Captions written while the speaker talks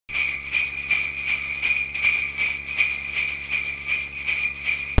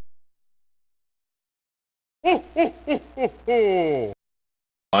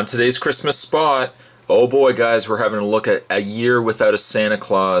On today's Christmas spot, oh boy guys, we're having a look at A Year Without a Santa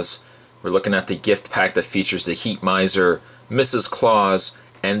Claus. We're looking at the gift pack that features the Heat Miser, Mrs. Claus,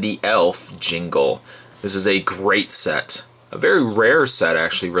 and the Elf Jingle. This is a great set. A very rare set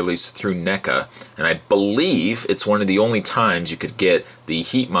actually released through Neca, and I believe it's one of the only times you could get the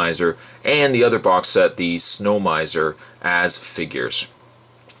Heat Miser and the other box set, the Snow Miser, as figures.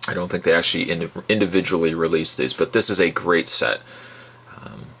 I don't think they actually individually released these, but this is a great set.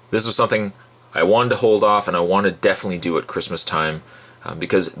 This was something I wanted to hold off, and I want to definitely do at Christmas time,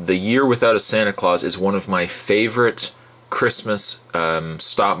 because The Year Without a Santa Claus is one of my favorite Christmas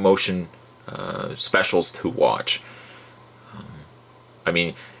stop motion specials to watch. I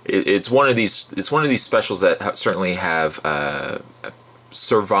mean, it's one of these specials that certainly have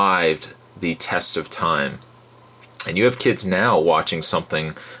survived the test of time. And you have kids now watching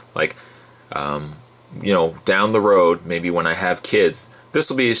something like, you know, down the road, maybe when I have kids, this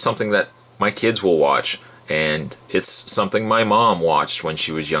will be something that my kids will watch, and it's something my mom watched when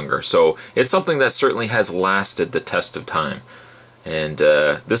she was younger. So it's something that certainly has lasted the test of time. And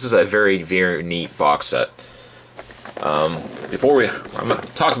this is a very, very neat box set. I'm going to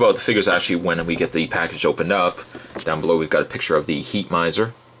talk about the figures actually when we get the package opened up. Down below we've got a picture of the Heat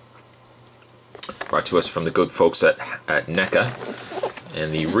Miser, brought to us from the good folks at Neca.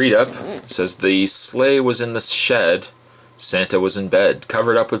 And the read-up says, "The sleigh was in the shed, Santa was in bed,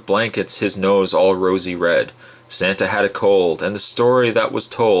 covered up with blankets, his nose all rosy red. Santa had a cold, and the story that was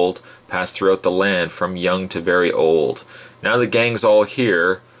told passed throughout the land from young to very old. Now the gang's all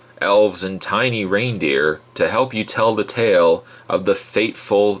here, elves and tiny reindeer, to help you tell the tale of the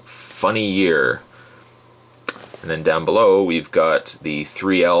fateful, funny year." And then down below we've got the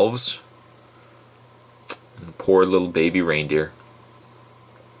 3 elves, and poor little baby reindeer.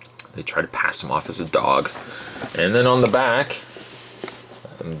 They try to pass him off as a dog. And then on the back,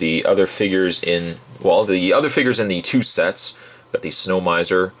 the other figures in, well, the other figures in the 2 sets. We've got the Snow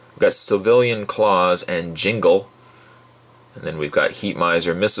Miser, we've got Civilian Claus and Jingle. And then we've got Heat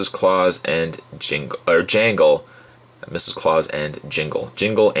Miser, Mrs. Claus, and Jangle. Mrs. Claus and Jingle.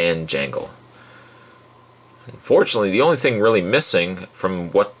 Jingle and Jangle. Unfortunately, the only thing really missing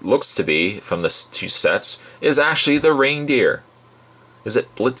from what looks to be from the 2 sets is actually the reindeer. Is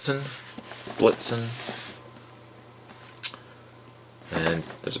it Blitzen? Blitzen? And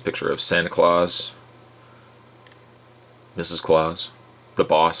there's a picture of Santa Claus, Mrs. Claus, the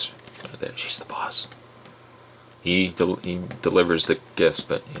boss. There, she's the boss. He delivers the gifts,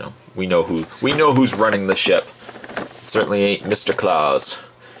 but you know, we know who's running the ship. It certainly ain't Mr. Claus.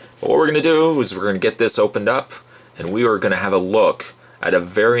 But what we're gonna do is we're gonna get this opened up, and we are gonna have a look at a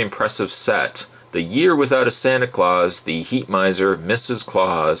very impressive set. The Year Without a Santa Claus, the Heat Miser, Mrs.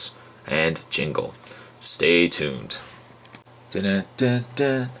 Claus, and Jingle. Stay tuned. He's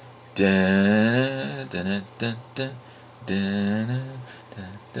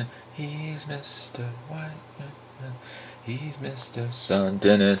Mr. White, he's Mr. Sun,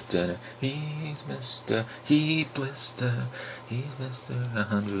 he's Mr. Heat Blister, he's Mr.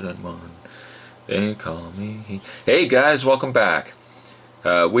 101. They call me. Hey guys, welcome back.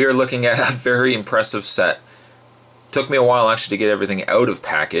 We are looking at a very impressive set. Took me a while actually to get everything out of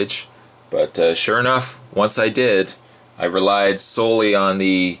package, but sure enough, once I did, I relied solely on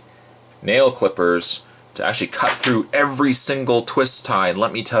the nail clippers to actually cut through every single twist tie. And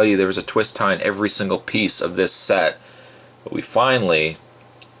let me tell you, there was a twist tie in every single piece of this set. But we finally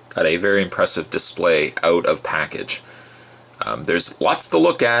got a very impressive display out of package. There's lots to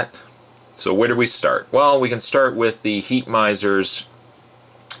look at. So where do we start? Well, we can start with the Heat Misers.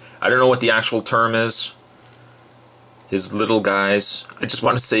 I don't know what the actual term is. His little guys. I just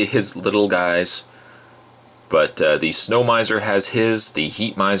want to say his little guys. But the Snow Miser has his. The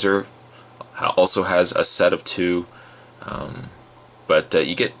Heat Miser also has a set of 2. But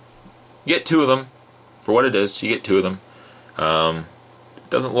you get 2 of them. For what it is, you get 2 of them. It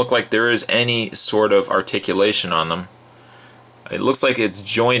doesn't look like there is any sort of articulation on them. It looks like it's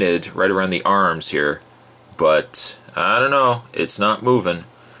jointed right around the arms here. But I don't know. It's not moving.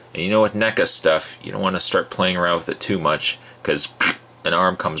 And you know, with NECA stuff, you don't want to start playing around with it too much, because an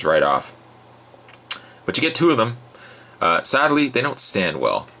arm comes right off. But you get 2 of them. Sadly, they don't stand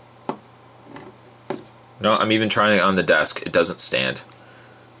well. No, I'm even trying it on the desk. It doesn't stand.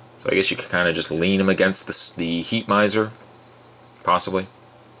 So I guess you could kind of just lean them against the Heat Miser, possibly.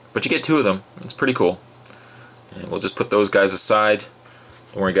 But you get 2 of them. It's pretty cool. And we'll just put those guys aside.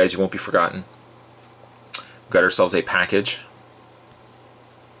 Don't worry, guys, you won't be forgotten. We've got ourselves a package.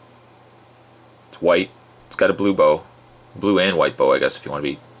 It's white. It's got a blue bow. Blue and white bow, I guess, if you want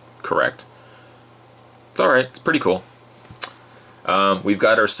to be correct. It's alright. It's pretty cool. We've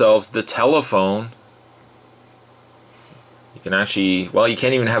got ourselves the telephone. You can actually, well, you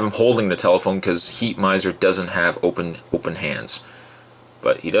can't even have him holding the telephone because Heat Miser doesn't have open hands.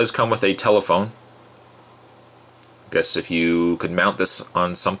 But he does come with a telephone. I guess if you could mount this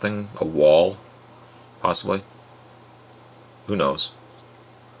on something, a wall, possibly. Who knows?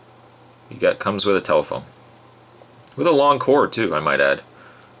 Comes with a telephone. With a long cord too, I might add.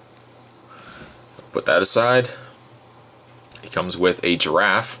 Put that aside. It comes with a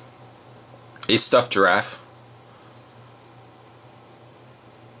giraffe. A stuffed giraffe.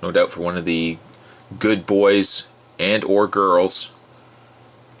 No doubt for one of the good boys and or girls.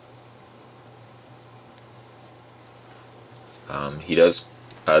 He does,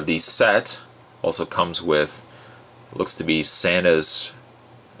 the set also comes with, looks to be Santa's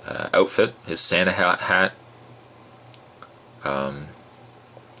outfit, his Santa hat,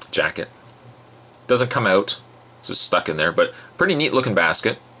 jacket. Doesn't come out, it's just stuck in there, but pretty neat looking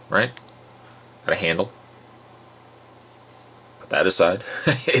basket, right? Got a handle. Put that aside.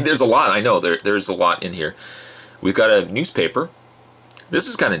 There's a lot, I know, there's a lot in here. We've got a newspaper. This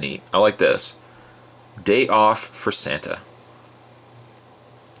is kind of neat, I like this. Day off for Santa.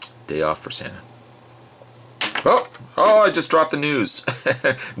 Day off for Santa. Oh, I just dropped the news.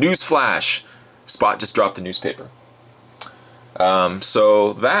 News flash. Spot just dropped the newspaper.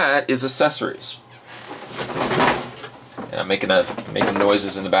 So that is accessories. And I'm making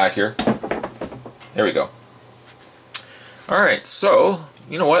noises in the back here. There we go. Alright, so,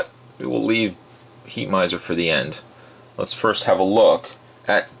 you know what? We will leave Heat Miser for the end. Let's first have a look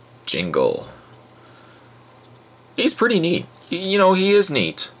at Jingle. He's pretty neat. You know, he is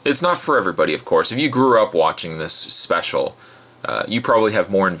neat. It's not for everybody, of course. If you grew up watching this special, you probably have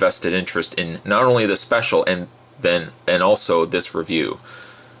more invested interest in not only the special and also this review.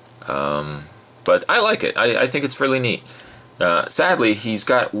 But I like it. I think it's really neat. Sadly, he's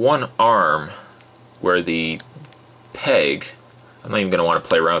got one arm where the peg, I'm not even going to want to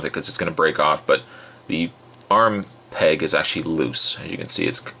play around with it because it's going to break off, but the arm peg is actually loose. As you can see,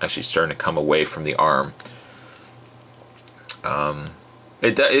 it's actually starting to come away from the arm.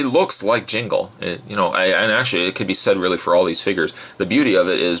 It looks like Jingle, you know, and actually it could be said really for all these figures. The beauty of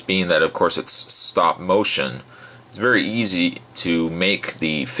it is being that, of course, it's stop motion. It's very easy to make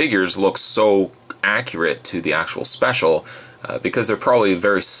the figures look so accurate to the actual special because they're probably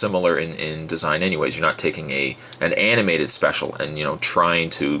very similar in design anyways. You're not taking an animated special and, you know, trying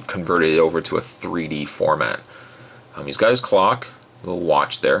to convert it over to a 3D format. He's got his clock, a little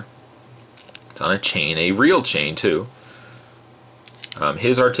watch there. It's on a chain, a real chain too.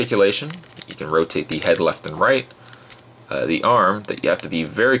 His articulation, you can rotate the head left and right. The arm that you have to be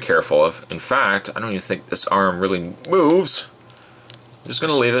very careful of. In fact, I don't even think this arm really moves. I'm just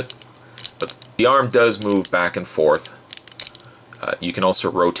going to leave it. But the arm does move back and forth. You can also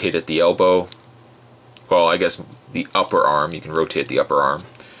rotate at the elbow. Well, I guess the upper arm, you can rotate the upper arm.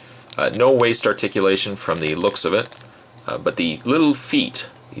 No waist articulation from the looks of it. But the little feet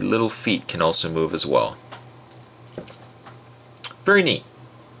can also move as well. Very neat.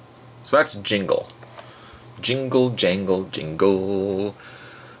 So that's Jingle. Jingle, jangle, jingle.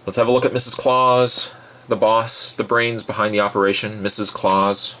 Let's have a look at Mrs. Claus, the boss, the brains behind the operation, Mrs.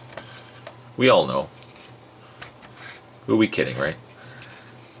 Claus. We all know. Who are we kidding, right?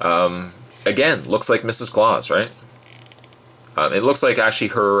 Again, looks like Mrs. Claus, right? It looks like actually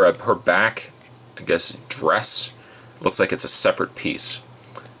her back, I guess, dress, looks like it's a separate piece.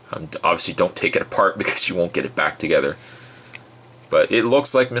 Obviously don't take it apart because you won't get it back together. But it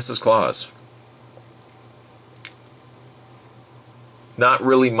looks like Mrs. Claus. Not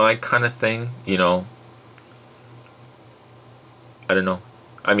really my kind of thing, you know. I don't know.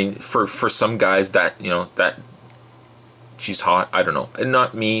 I mean, for some guys that, you know, that she's hot, I don't know. And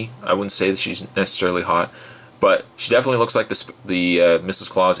not me. I wouldn't say that she's necessarily hot, but she definitely looks like the Mrs.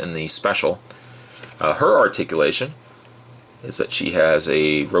 Claus in the special. Her articulation is that she has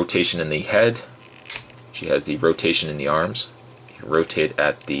a rotation in the head. She has the rotation in the arms. You can rotate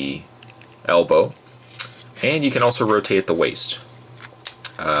at the elbow, and you can also rotate at the waist.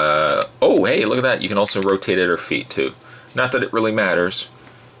 Oh, hey, look at that. You can also rotate at her feet, too. Not that it really matters,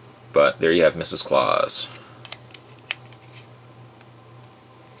 but there you have Mrs. Claus.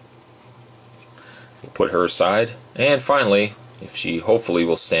 We'll put her aside. And finally, if she hopefully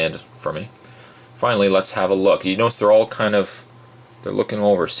will stand for me, finally, let's have a look. You notice they're all kind of, they're looking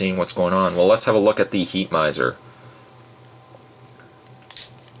over, seeing what's going on. Well, let's have a look at the Heat Miser.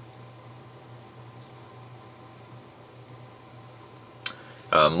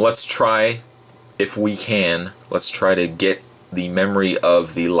 Let's try, if we can, let's try to get the memory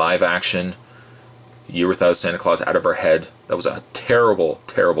of the live action Year Without Santa Claus out of our head. That was a terrible,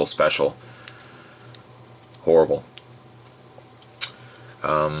 terrible special. Horrible.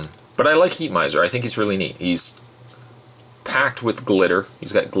 But I like Heat Miser. I think he's really neat. He's packed with glitter.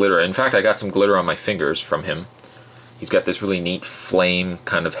 He's got glitter. In fact, I got some glitter on my fingers from him. He's got this really neat flame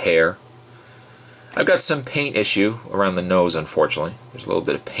kind of hair. I've got some paint issue around the nose, unfortunately. There's a little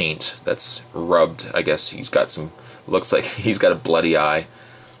bit of paint that's rubbed. I guess he's got some, looks like he's got a bloody eye.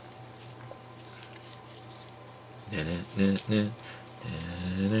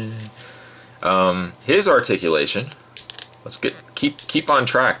 His articulation, let's keep on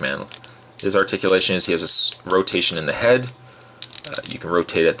track, man. His articulation is he has a rotation in the head. You can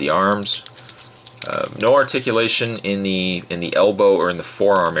rotate at the arms. No articulation in the elbow or in the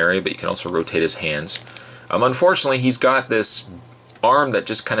forearm area, but you can also rotate his hands. Unfortunately, he's got this arm that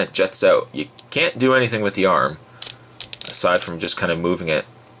just kind of jets out. You can't do anything with the arm aside from just kind of moving it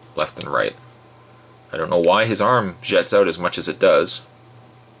left and right. I don't know why his arm jets out as much as it does.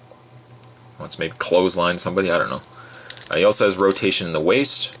 Wants maybe clothesline somebody, I don't know. He also has rotation in the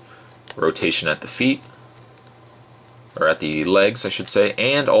waist, rotation at the feet, or at the legs, I should say,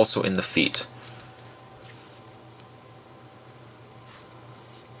 and also in the feet.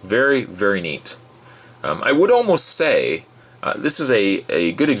 Very, very neat. I would almost say this is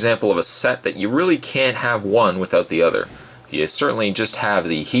a good example of a set that you really can't have one without the other. You certainly just have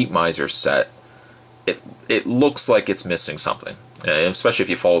the Heat Miser set. It looks like it's missing something. Especially if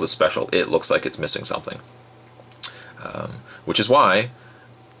you follow the special, it looks like it's missing something. Which is why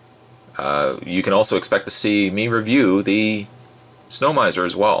you can also expect to see me review the Snow Miser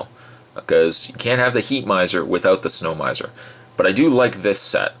as well. Because you can't have the Heat Miser without the Snow Miser. But I do like this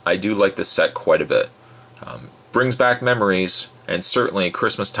set. I do like this set quite a bit. Brings back memories, and certainly at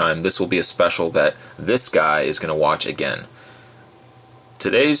Christmas time, this will be a special that this guy is going to watch again.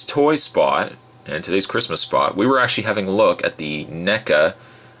 Today's toy spot, and today's Christmas spot, we were actually having a look at the NECA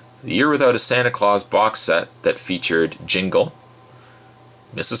The Year Without a Santa Claus box set that featured Jingle,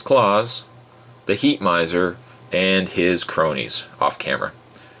 Mrs. Claus, the Heat Miser, and his cronies off camera.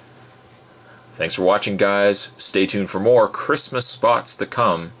 Thanks for watching, guys. Stay tuned for more Christmas spots to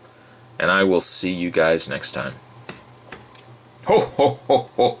come, and I will see you guys next time. Ho, ho, ho,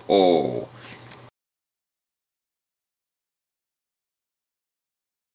 ho, ho.